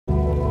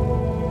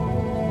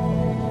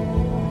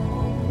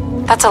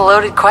That's a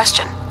loaded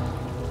question.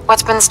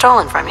 What's been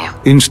stolen from you?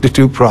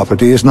 Institute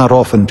property is not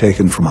often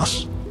taken from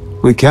us.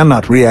 We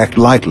cannot react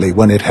lightly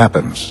when it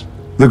happens.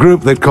 The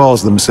group that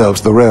calls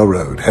themselves the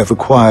Railroad have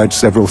acquired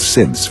several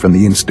synths from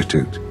the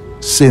Institute.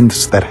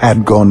 Synths that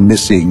had gone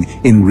missing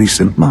in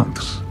recent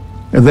months.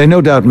 And they no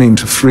doubt mean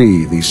to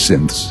free these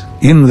synths,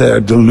 in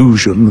their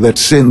delusion that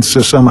synths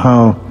are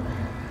somehow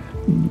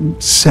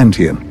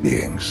sentient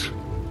beings.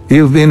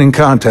 You've been in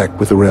contact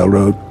with the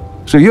Railroad,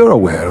 so you're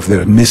aware of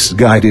their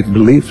misguided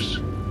beliefs.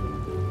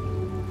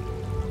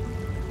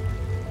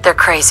 They're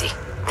crazy,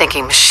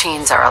 thinking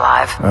machines are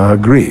alive.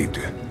 Agreed.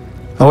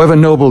 However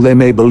noble they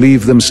may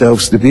believe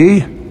themselves to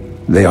be,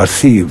 they are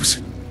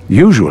thieves.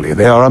 Usually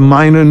they are a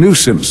minor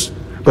nuisance,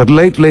 but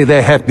lately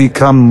they have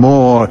become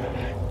more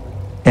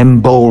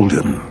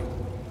emboldened.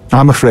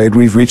 I'm afraid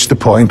we've reached the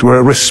point where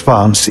a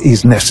response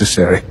is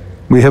necessary.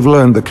 We have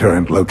learned the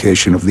current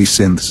location of these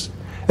synths,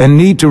 and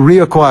need to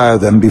reacquire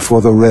them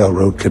before the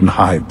Railroad can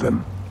hide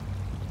them.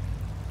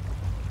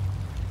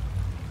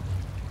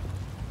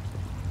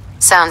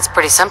 Sounds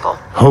pretty simple.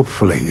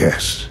 Hopefully,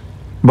 yes.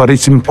 But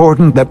it's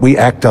important that we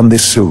act on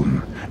this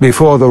soon,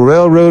 before the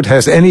Railroad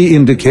has any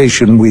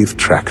indication we've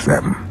tracked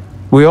them.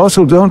 We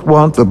also don't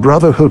want the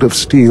Brotherhood of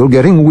Steel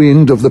getting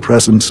wind of the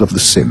presence of the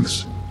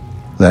synths.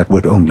 That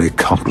would only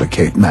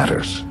complicate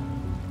matters.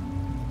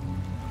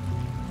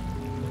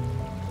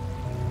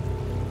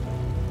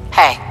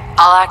 Hey,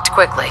 I'll act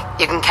quickly.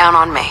 You can count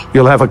on me.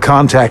 You'll have a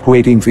contact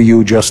waiting for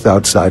you just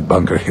outside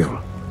Bunker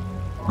Hill.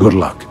 Good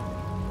luck.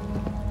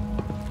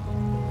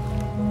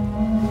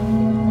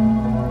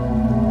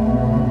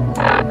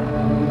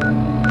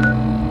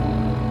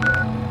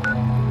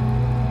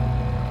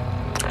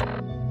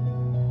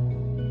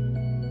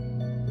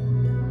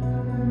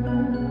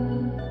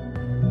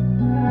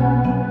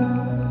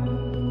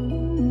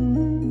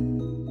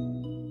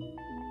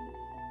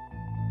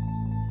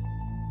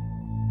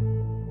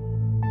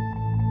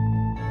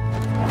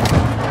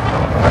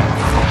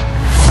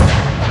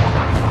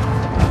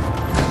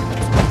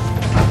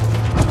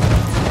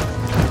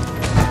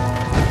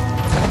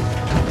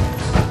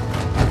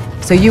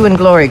 So you and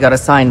Glory got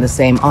assigned the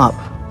same op.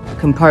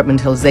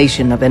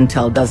 Compartmentalization of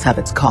intel does have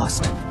its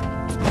cost.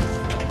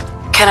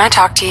 Can I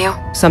talk to you?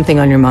 Something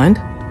on your mind?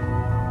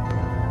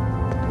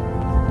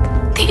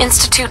 The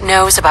Institute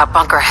knows about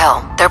Bunker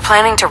Hill. They're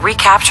planning to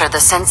recapture the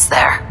synths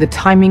there. The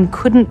timing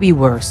couldn't be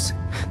worse.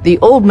 The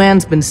old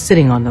man's been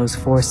sitting on those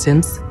 4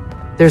 synths.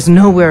 There's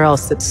nowhere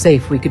else that's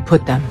safe we could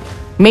put them.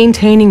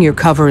 Maintaining your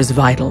cover is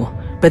vital.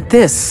 But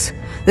the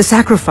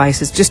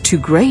sacrifice is just too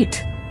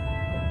great.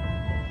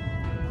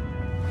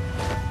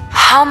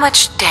 How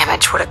much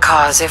damage would it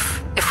cause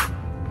if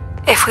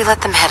we let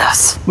them hit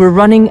us? We're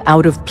running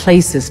out of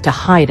places to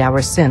hide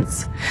our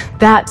synths.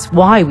 That's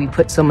why we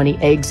put so many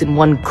eggs in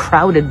one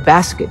crowded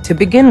basket to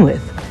begin with.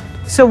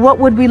 So what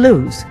would we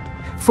lose?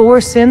 4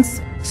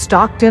 synths,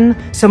 Stockton,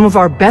 some of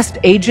our best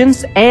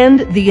agents,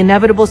 and the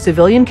inevitable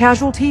civilian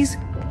casualties?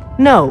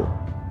 No,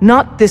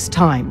 not this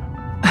time.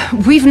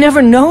 We've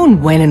never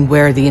known when and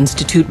where the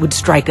Institute would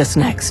strike us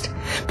next.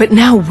 But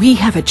now we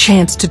have a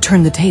chance to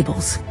turn the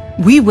tables.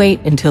 We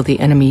wait until the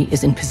enemy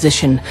is in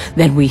position,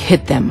 then we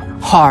hit them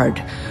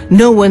hard.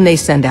 No one they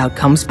send out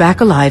comes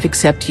back alive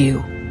except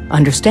you.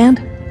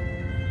 Understand?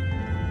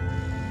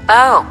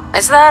 Oh,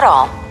 is that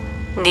all?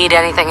 Need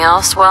anything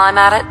else while I'm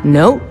at it?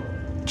 No.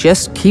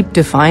 Just keep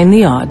defying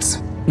the odds.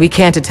 We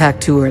can't attack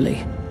too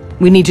early.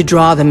 We need to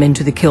draw them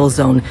into the kill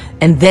zone,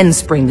 and then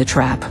spring the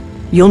trap.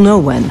 You'll know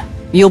when.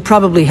 You'll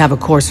probably have a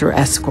Courser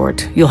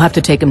escort. You'll have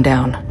to take them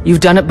down. You've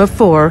done it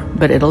before,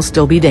 but it'll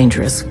still be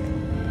dangerous.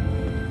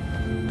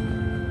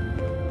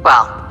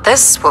 Well,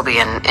 this will be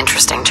an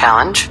interesting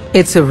challenge.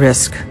 It's a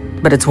risk,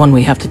 but it's one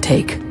we have to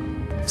take.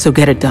 So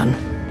get it done.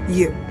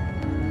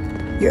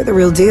 You're the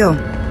real deal.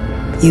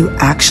 You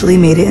actually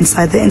made it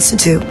inside the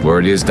Institute.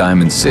 Word is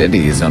Diamond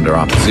City is under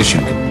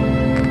opposition.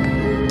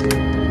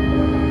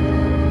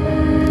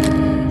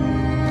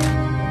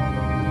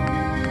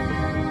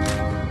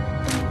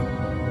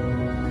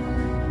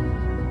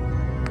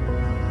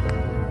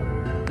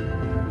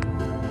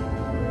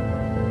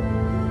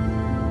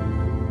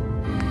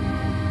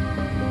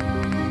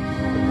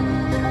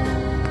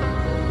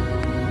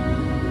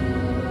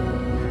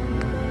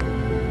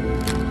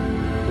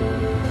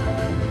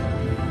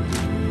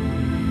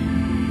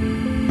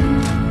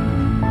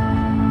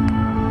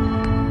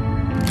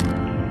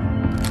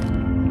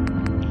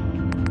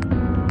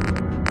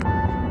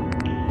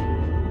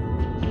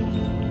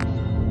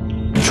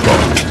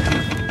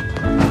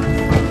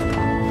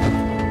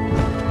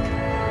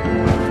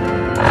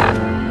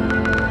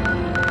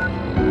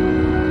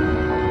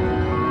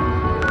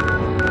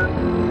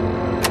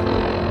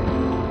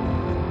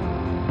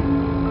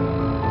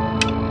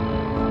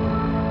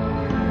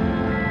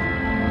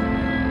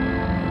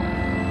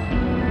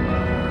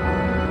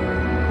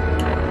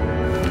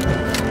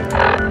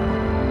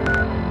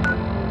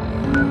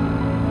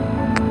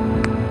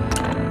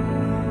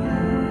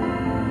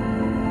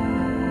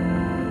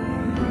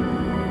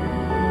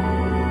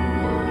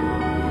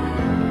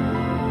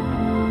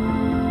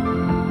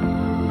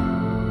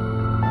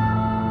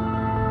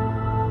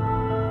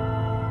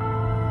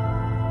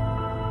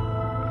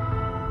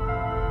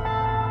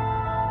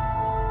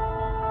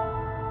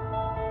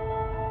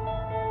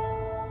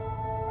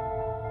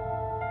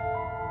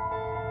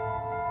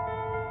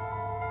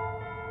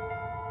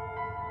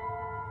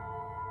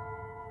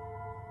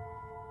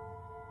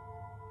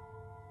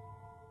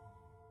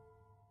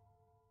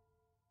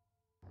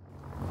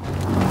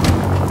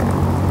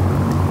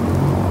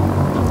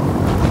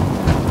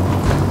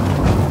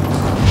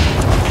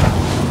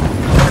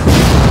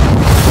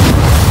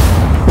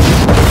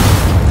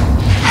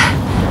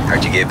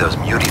 those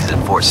muties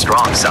at Fort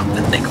Strong something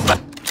to think about.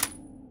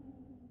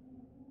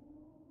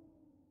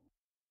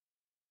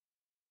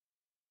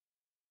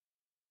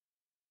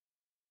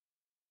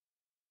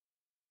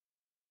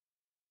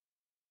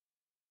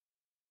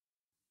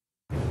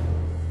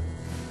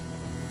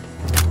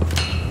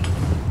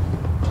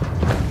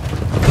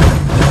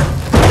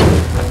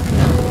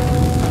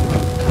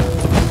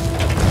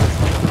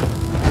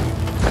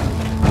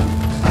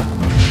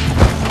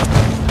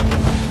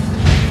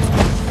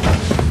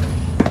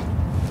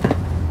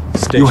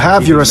 You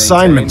have your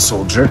assignment,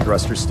 soldier.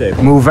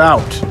 Move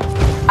out.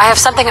 I have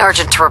something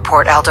urgent to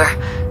report, Elder.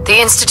 The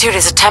Institute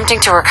is attempting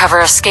to recover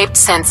escaped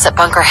synths at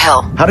Bunker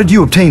Hill. How did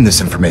you obtain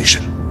this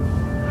information?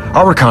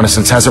 Our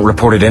reconnaissance hasn't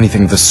reported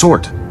anything of the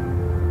sort.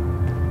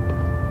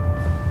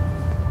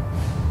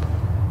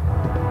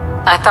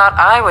 I thought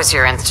I was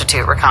your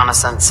Institute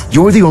reconnaissance.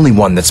 You're the only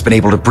one that's been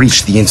able to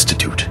breach the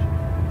Institute.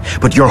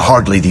 But you're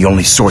hardly the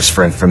only source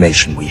for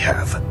information we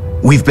have.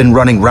 We've been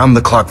running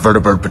round-the-clock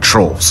vertibird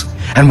patrols,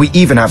 and we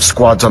even have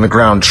squads on the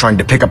ground trying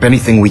to pick up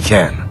anything we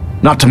can.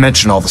 Not to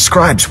mention all the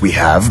scribes we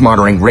have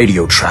monitoring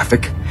radio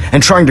traffic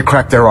and trying to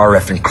crack their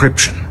RF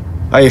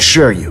encryption. I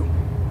assure you,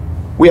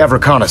 we have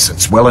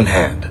reconnaissance well in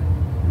hand.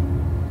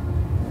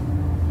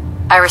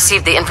 I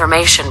received the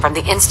information from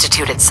the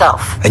Institute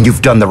itself. And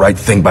you've done the right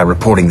thing by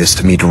reporting this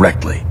to me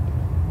directly.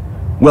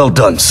 Well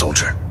done,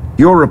 soldier.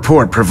 Your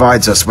report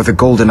provides us with a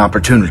golden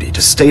opportunity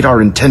to state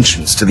our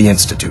intentions to the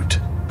Institute.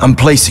 I'm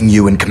placing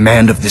you in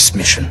command of this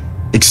mission.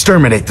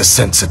 Exterminate the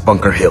synths at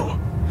Bunker Hill,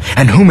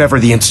 and whomever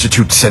the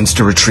Institute sends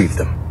to retrieve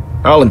them.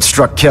 I'll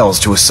instruct Kells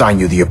to assign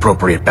you the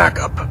appropriate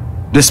backup.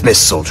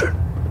 Dismiss, soldier.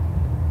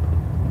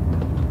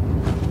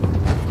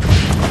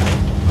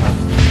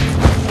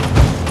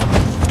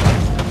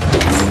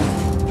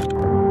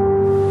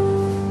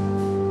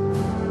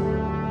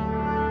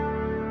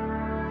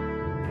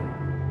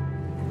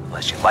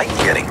 Unless you like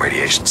getting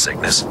radiation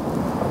sickness.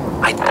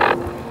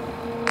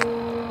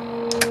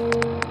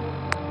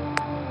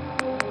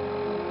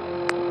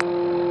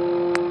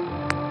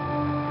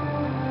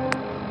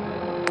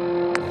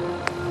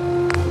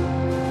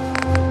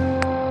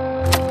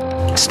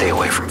 Stay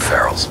away from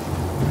ferals.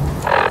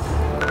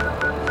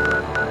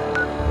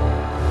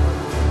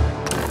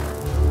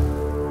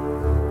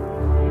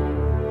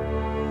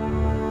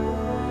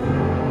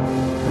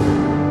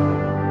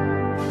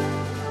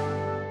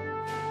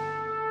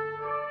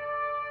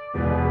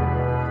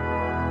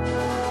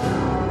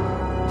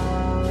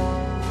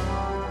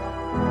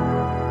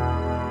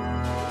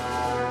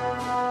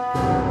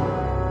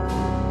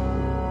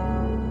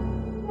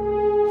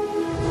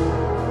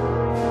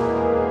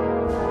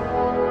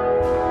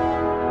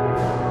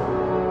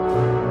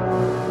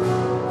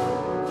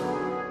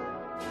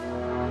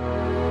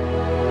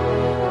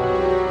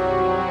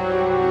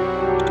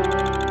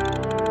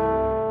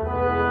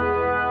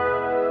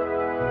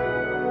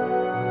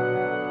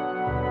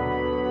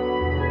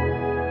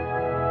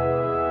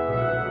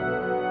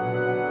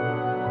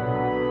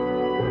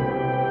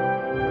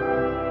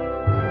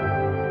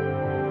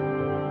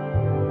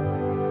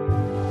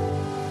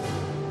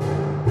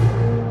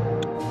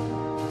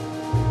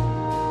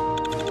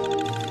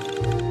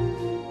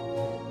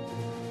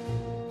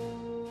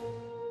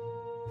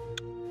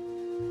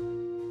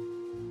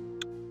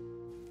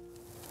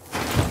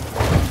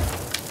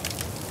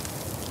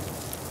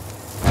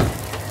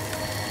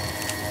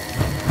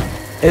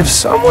 If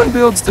someone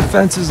builds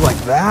defenses like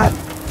that,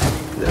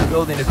 they're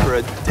building it for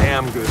a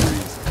damn good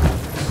reason.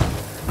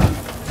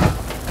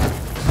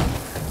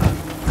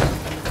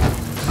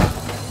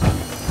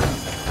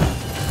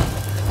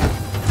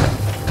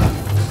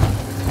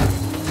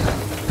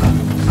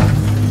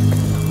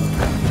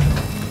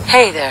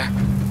 Hey there.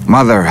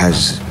 Mother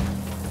has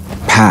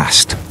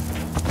passed.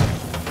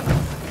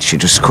 She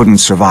just couldn't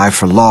survive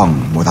for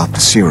long without the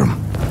serum.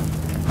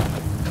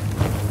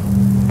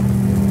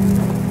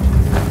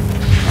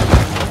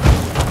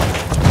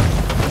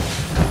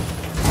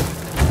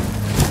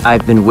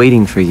 I've been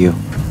waiting for you.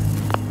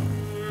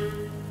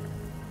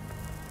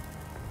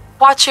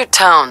 Watch your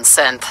tone,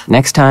 Synth.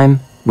 Next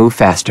time, move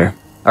faster.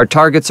 Our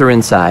targets are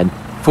inside.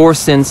 4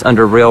 synths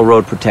under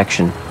railroad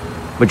protection.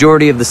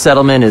 Majority of the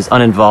settlement is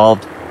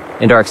uninvolved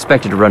and are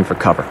expected to run for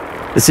cover.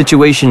 The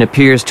situation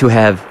appears to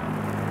have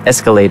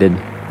escalated.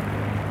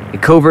 A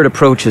covert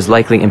approach is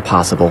likely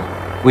impossible.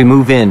 We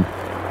move in,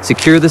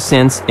 secure the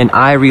synths, and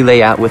I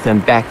relay out with them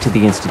back to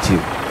the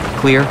Institute.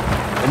 Clear?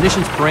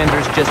 Emissions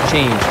parameters just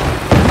changed.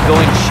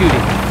 Going shooting.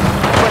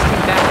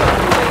 Requesting backup.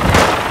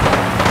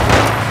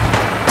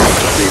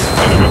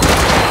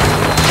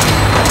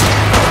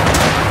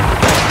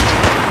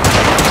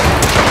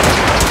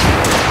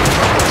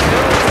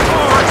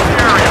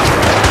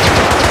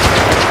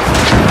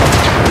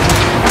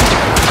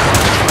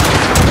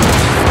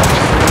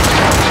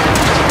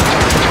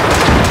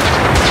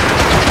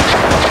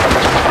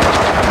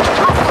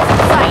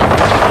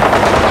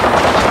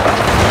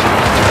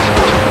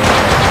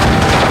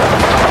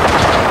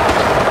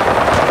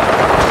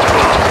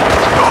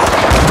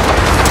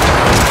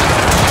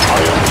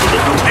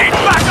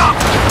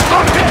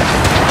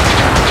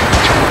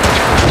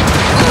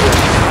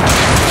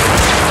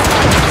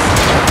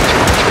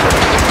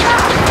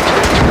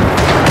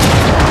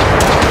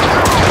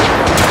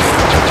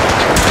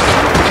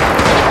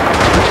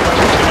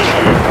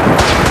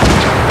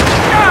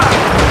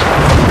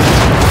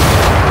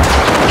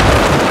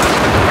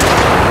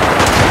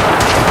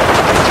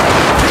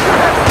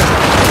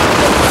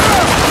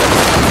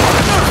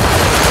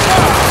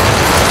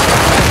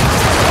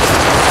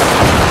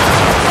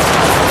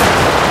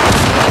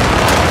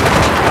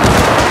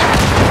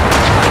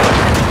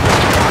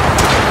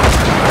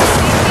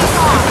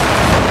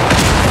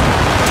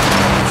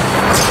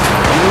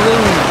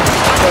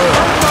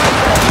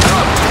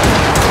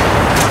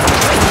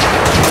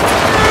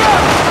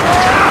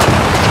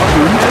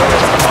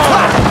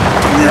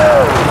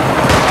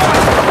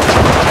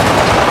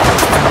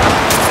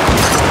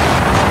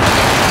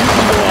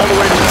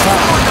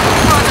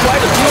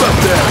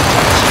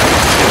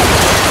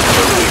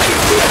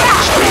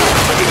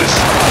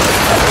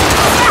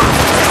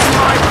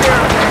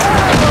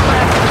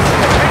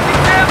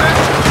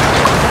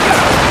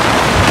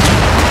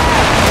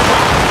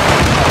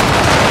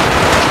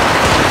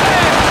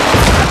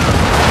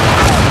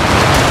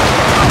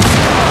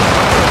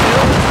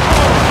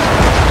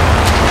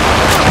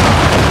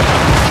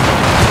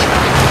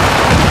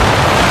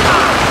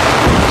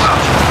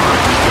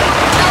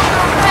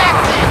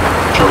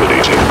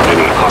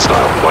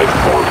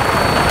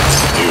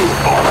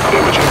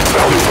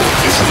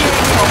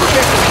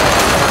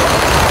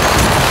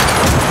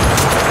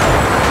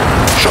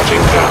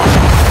 Touching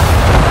down.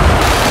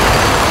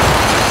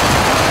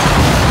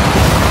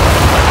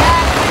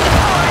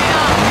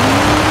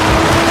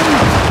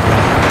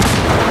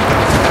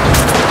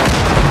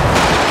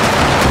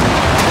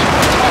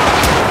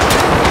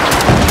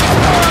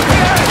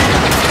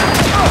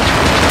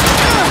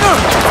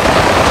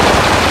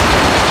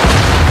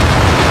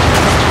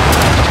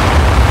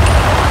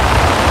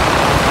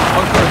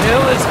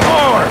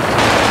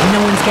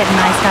 Getting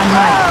iced on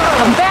mine.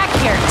 Come back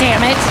here,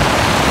 damn it!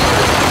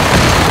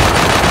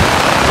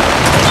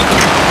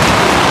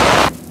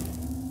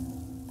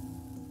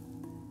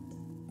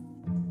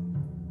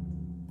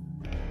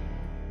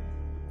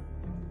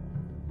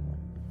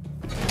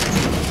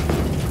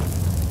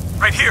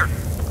 Right here!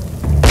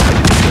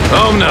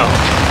 Oh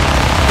no!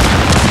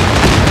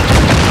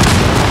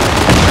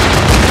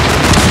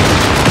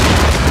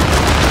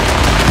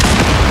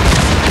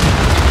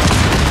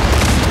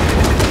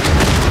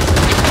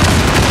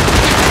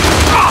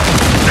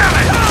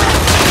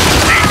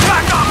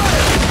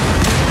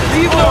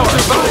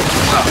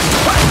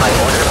 By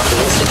order of the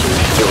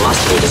Institute, you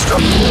must be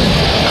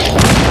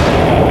destroyed.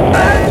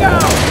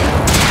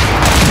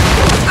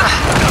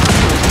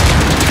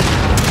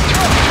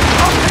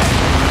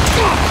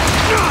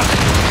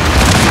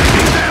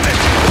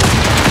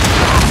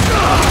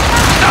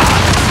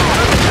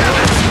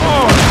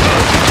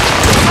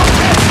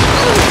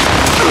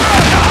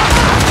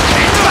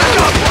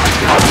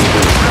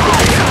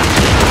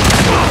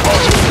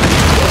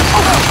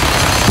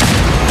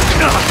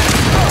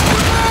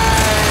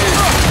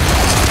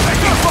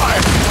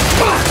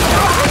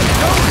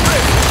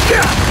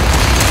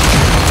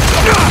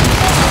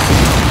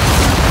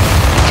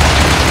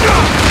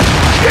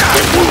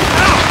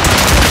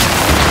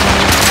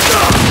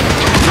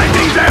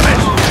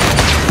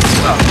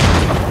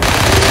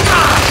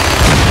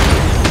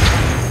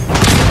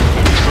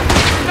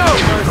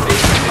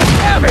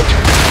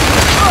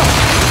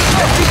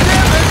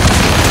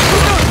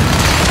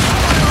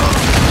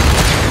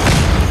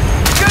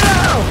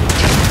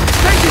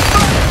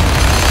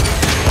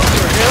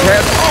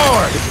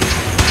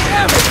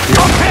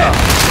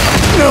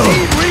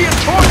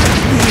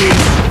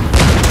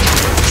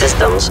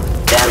 Systems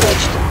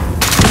damaged.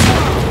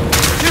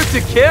 Shoot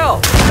to kill!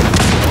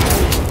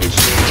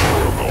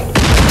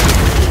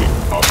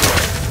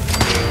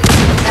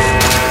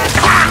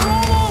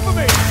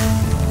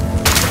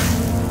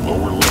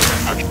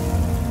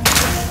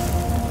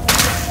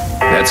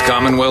 That's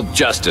Commonwealth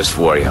justice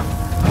for you.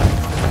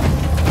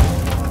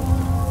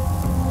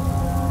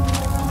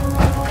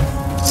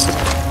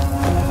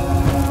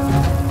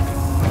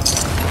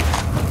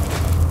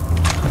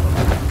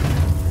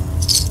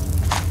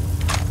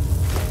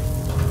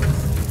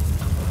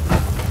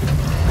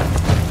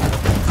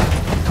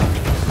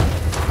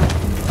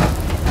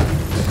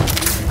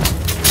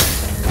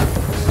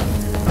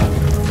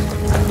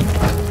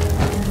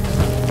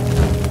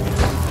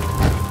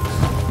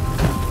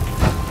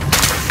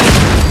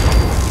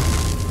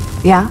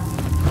 Yeah?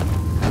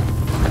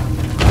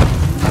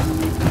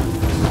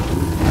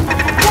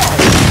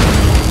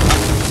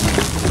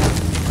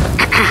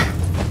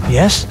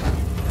 Yes?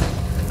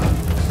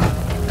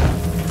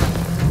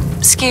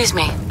 Excuse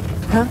me.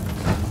 Huh?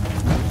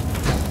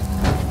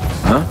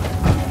 Huh?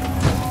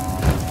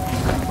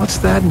 What's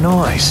that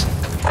noise?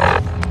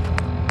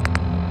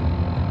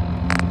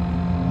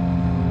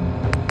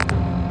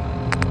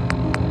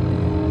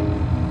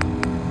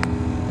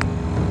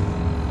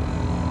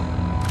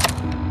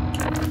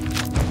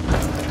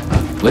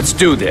 Let's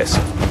do this.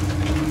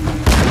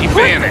 He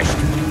vanished.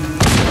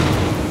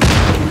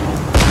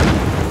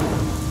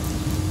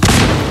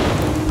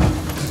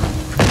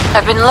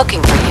 I've been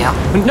looking for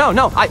you.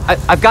 No,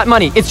 I've got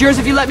money. It's yours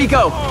if you let me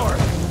go.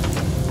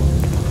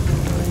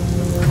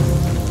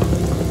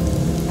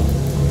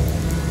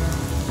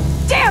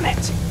 Damn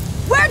it!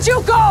 Where'd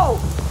you go?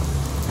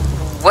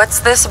 What's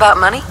this about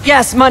money?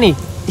 Yes, money.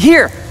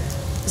 Here.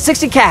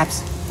 60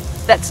 caps.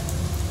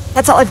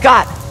 That's all I've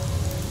got.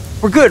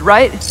 We're good,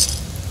 right?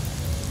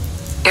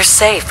 You're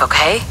safe,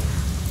 okay?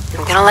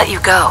 I'm gonna let you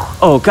go.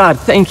 Oh, God,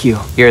 thank you.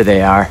 Here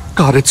they are.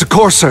 God, it's a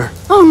Courser.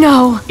 Oh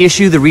no!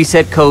 Issue the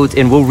reset codes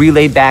and we'll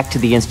relay back to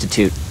the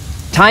Institute.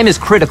 Time is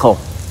critical.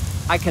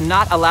 I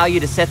cannot allow you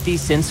to set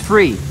these synths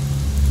free.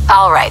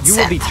 All right, You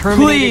will be Synth.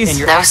 terminated Please. and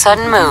your No actions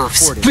sudden will be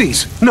moves. reported.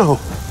 Please, no.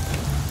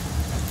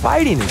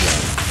 Fighting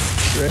again.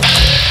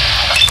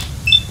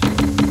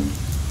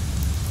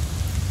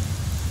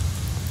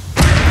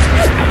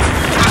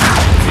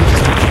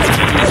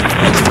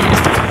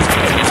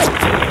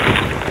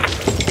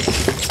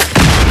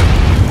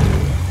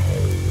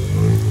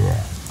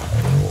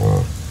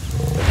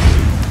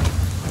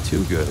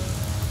 Too good.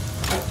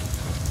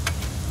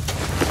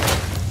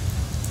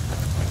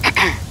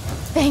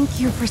 Thank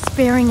you for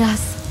sparing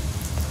us.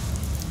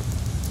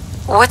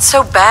 What's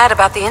so bad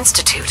about the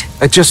Institute?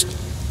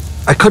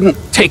 I couldn't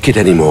take it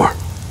anymore.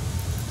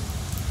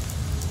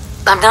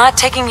 I'm not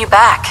taking you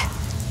back.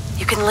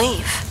 You can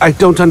leave. I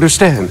don't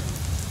understand.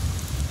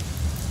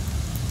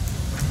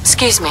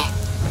 Excuse me.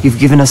 You've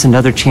given us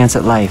another chance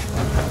at life.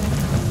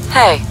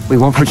 Hey. We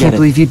won't forget it. I can't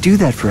believe you do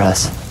that for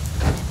us.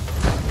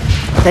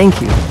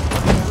 Thank you.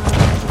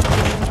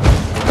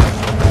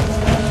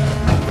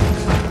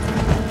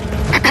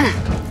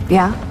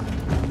 Yeah?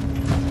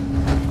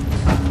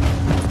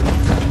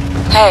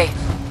 Hey.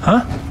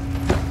 Huh?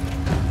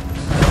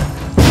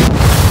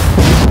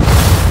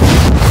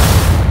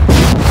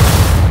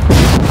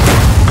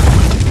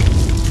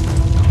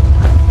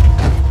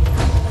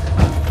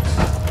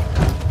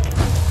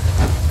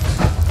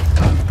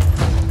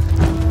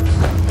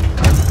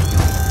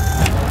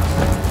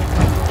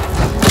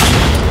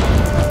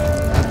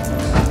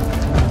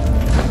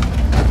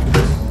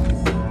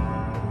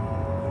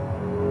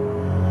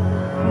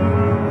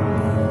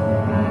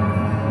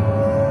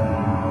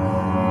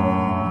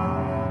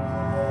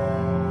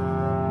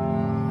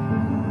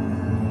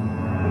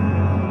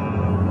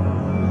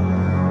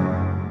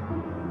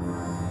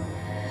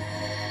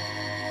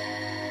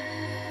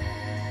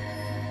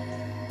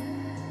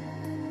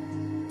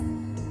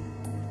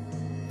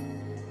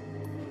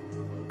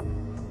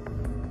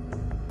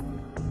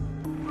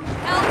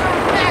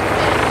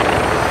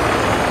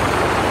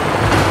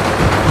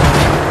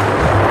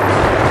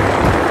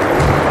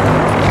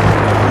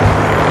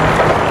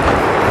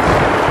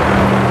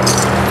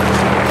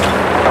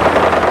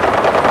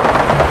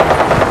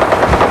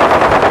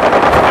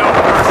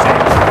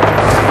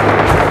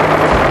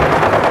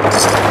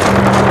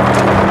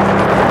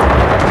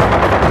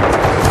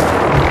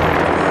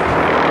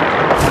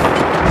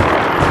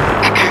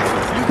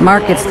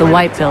 Market's the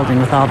white building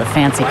with all the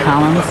fancy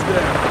columns.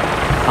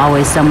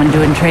 Always someone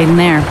doing trading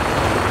there.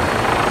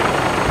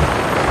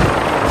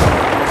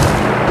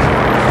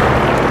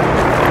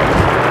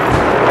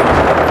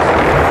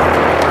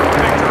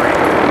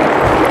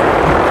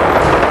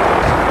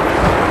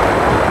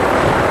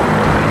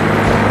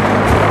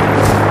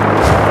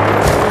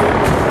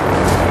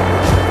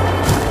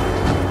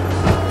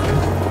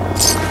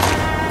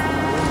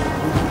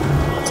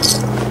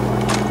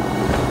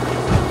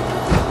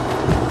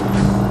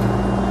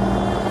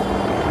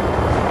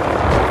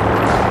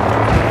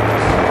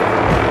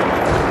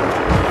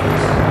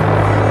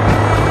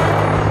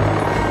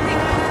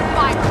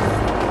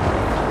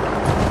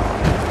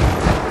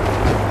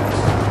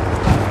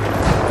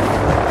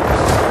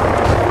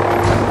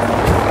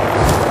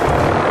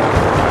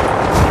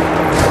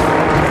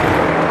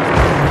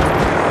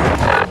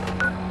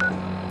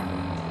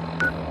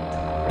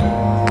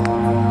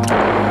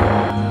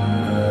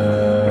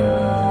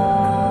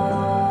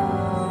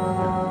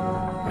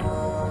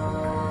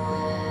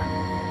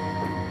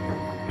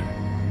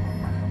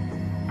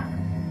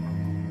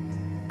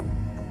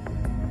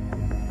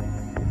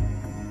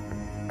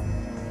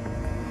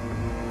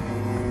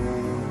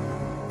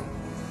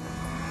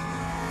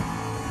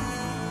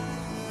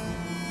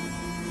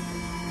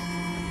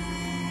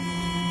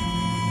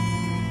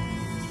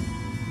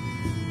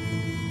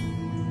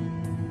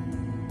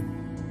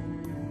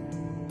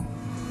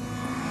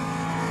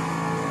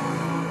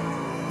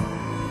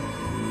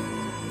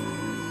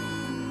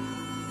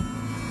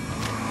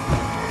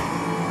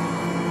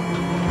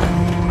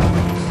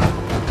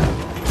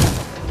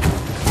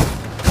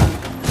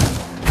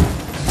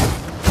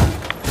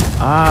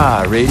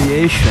 Ah,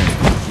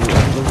 radiation.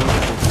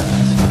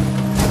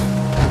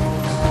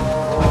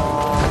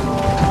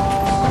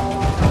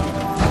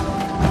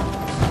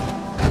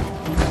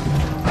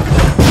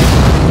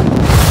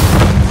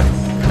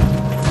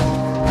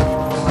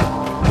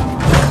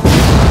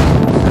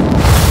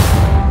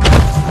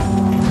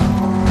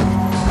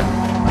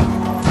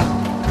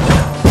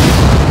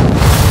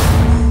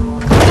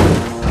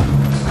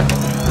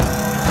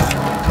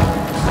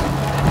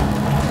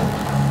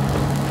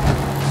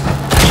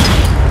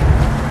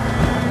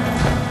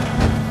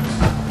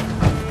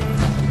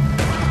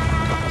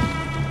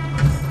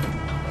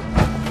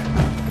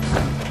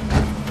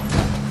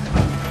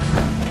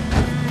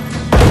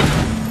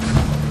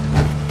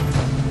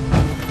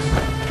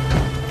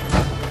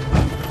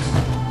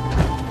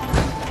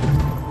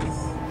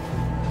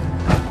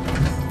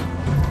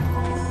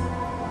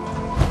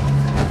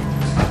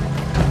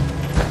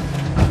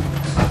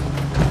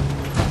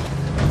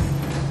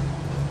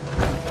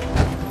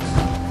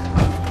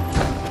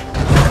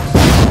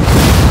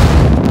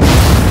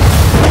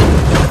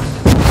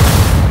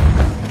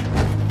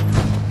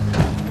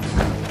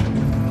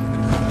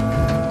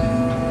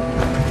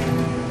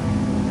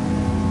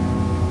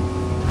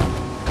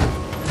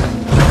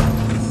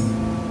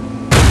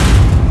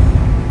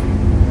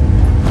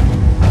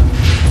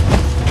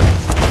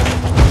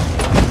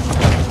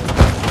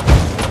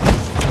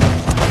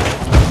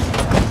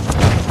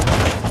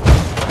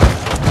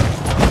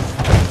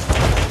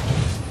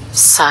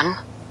 Son?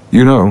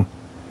 You know,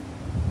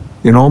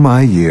 in all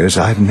my years,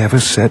 I've never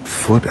set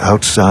foot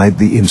outside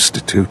the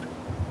Institute.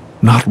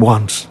 Not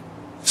once.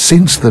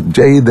 Since the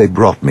day they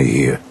brought me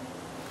here.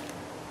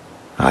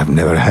 I've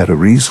never had a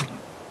reason.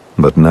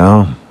 But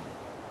now,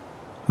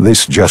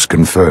 this just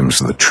confirms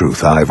the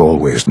truth I've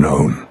always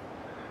known.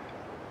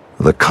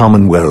 The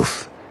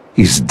Commonwealth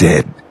is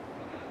dead.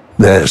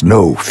 There's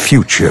no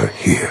future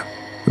here.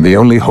 The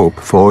only hope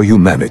for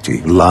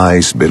humanity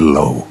lies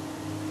below.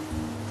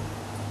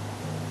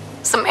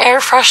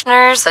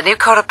 fresheners, a new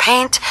coat of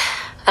paint,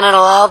 and it'll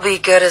all be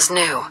good as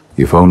new.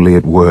 If only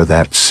it were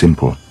that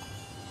simple.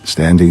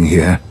 Standing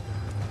here,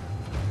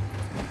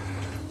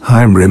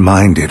 I'm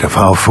reminded of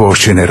how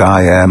fortunate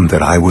I am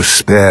that I was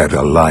spared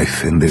a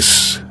life in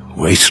this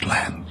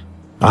wasteland.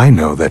 I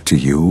know that to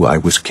you I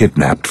was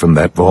kidnapped from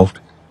that vault.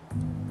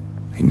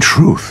 In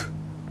truth,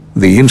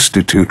 the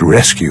Institute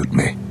rescued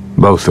me.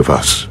 Both of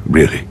us,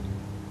 really.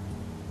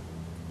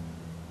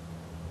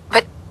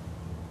 But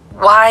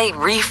why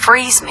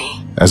refreeze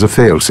me? As a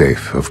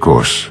failsafe, of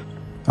course.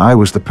 I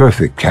was the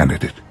perfect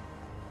candidate.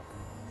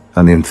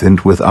 An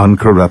infant with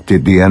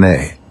uncorrupted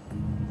DNA.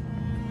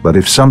 But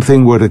if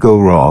something were to go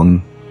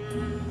wrong,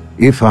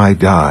 if I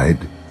died,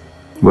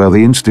 well,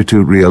 the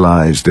Institute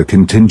realized a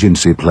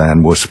contingency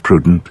plan was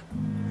prudent.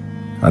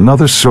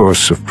 Another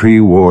source of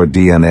pre-war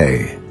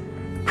DNA,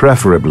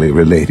 preferably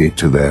related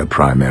to their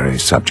primary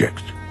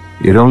subject.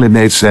 It only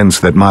made sense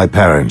that my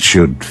parents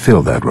should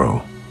fill that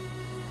role.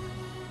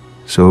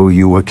 So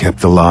you were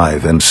kept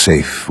alive and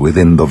safe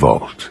within the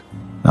vault.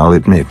 I'll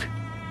admit,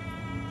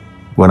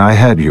 when I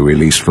had you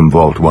released from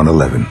Vault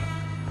 111,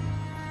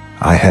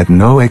 I had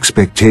no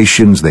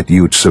expectations that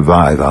you'd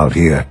survive out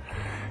here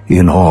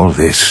in all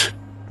this.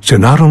 To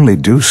not only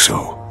do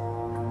so,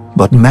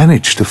 but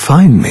manage to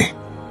find me.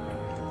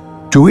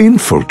 To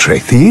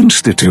infiltrate the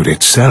Institute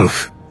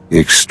itself.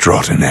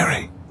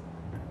 Extraordinary.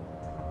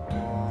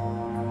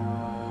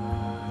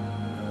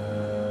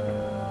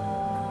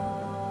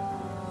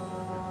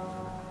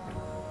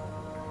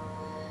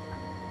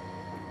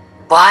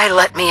 Why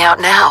let me out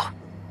now?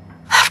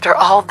 After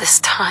all this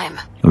time.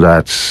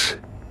 That's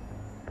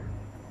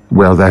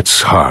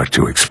hard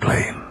to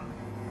explain.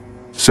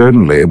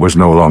 Certainly it was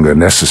no longer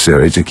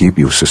necessary to keep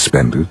you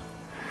suspended.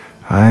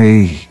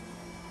 I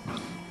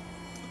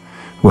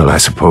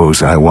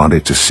suppose I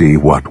wanted to see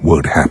what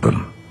would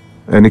happen.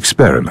 An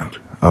experiment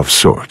of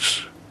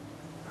sorts.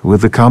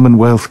 Would the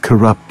Commonwealth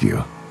corrupt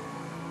you,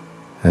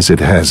 as it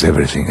has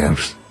everything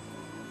else?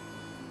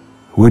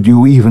 Would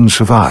you even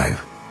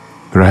survive?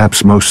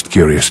 Perhaps most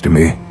curious to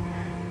me,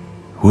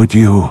 would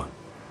you,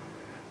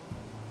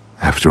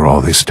 after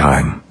all this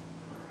time,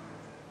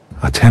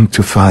 attempt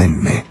to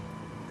find me?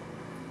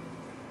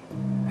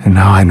 And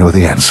now I know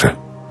the answer.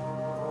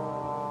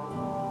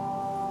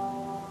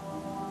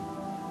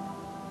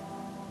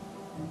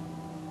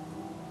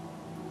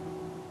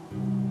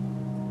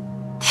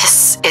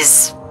 This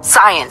is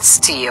science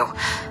to you.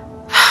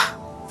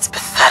 It's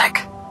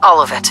pathetic.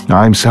 All of it.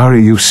 I'm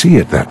sorry you see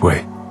it that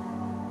way.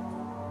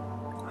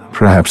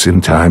 Perhaps in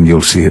time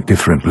you'll see it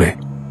differently.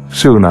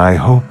 Soon, I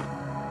hope.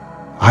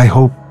 I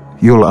hope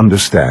you'll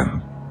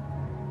understand.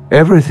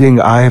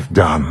 Everything I've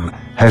done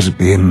has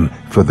been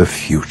for the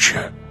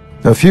future.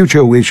 A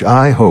future which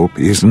I hope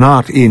is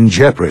not in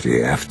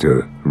jeopardy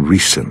after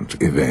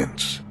recent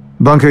events.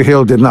 Bunker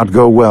Hill did not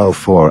go well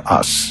for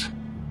us.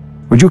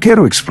 Would you care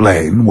to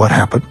explain what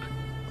happened?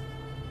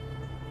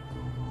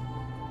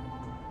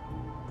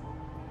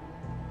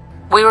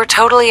 We were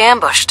totally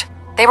ambushed.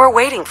 They were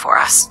waiting for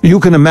us. You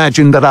can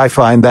imagine that I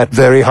find that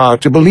very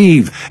hard to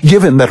believe,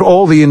 given that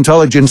all the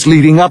intelligence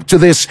leading up to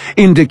this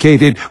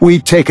indicated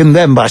we'd taken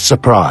them by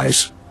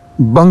surprise.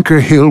 Bunker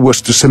Hill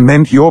was to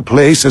cement your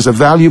place as a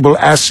valuable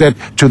asset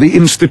to the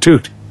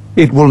Institute.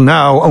 It will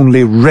now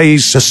only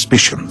raise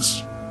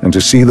suspicions. And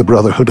to see the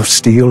Brotherhood of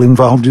Steel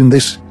involved in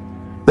this?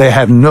 They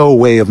had no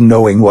way of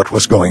knowing what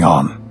was going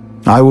on.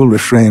 I will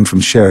refrain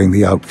from sharing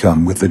the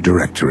outcome with the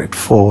Directorate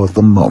for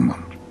the moment.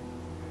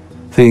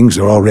 Things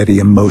are already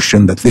in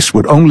motion that this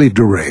would only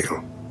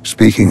derail.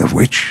 Speaking of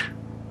which,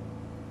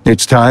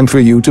 it's time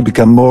for you to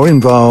become more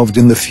involved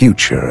in the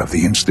future of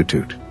the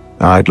Institute.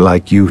 I'd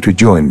like you to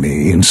join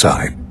me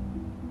inside.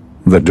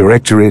 The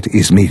Directorate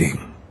is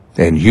meeting,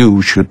 and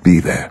you should be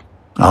there.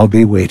 I'll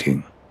be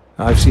waiting.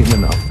 I've seen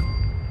enough.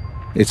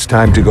 It's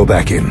time to go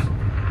back in.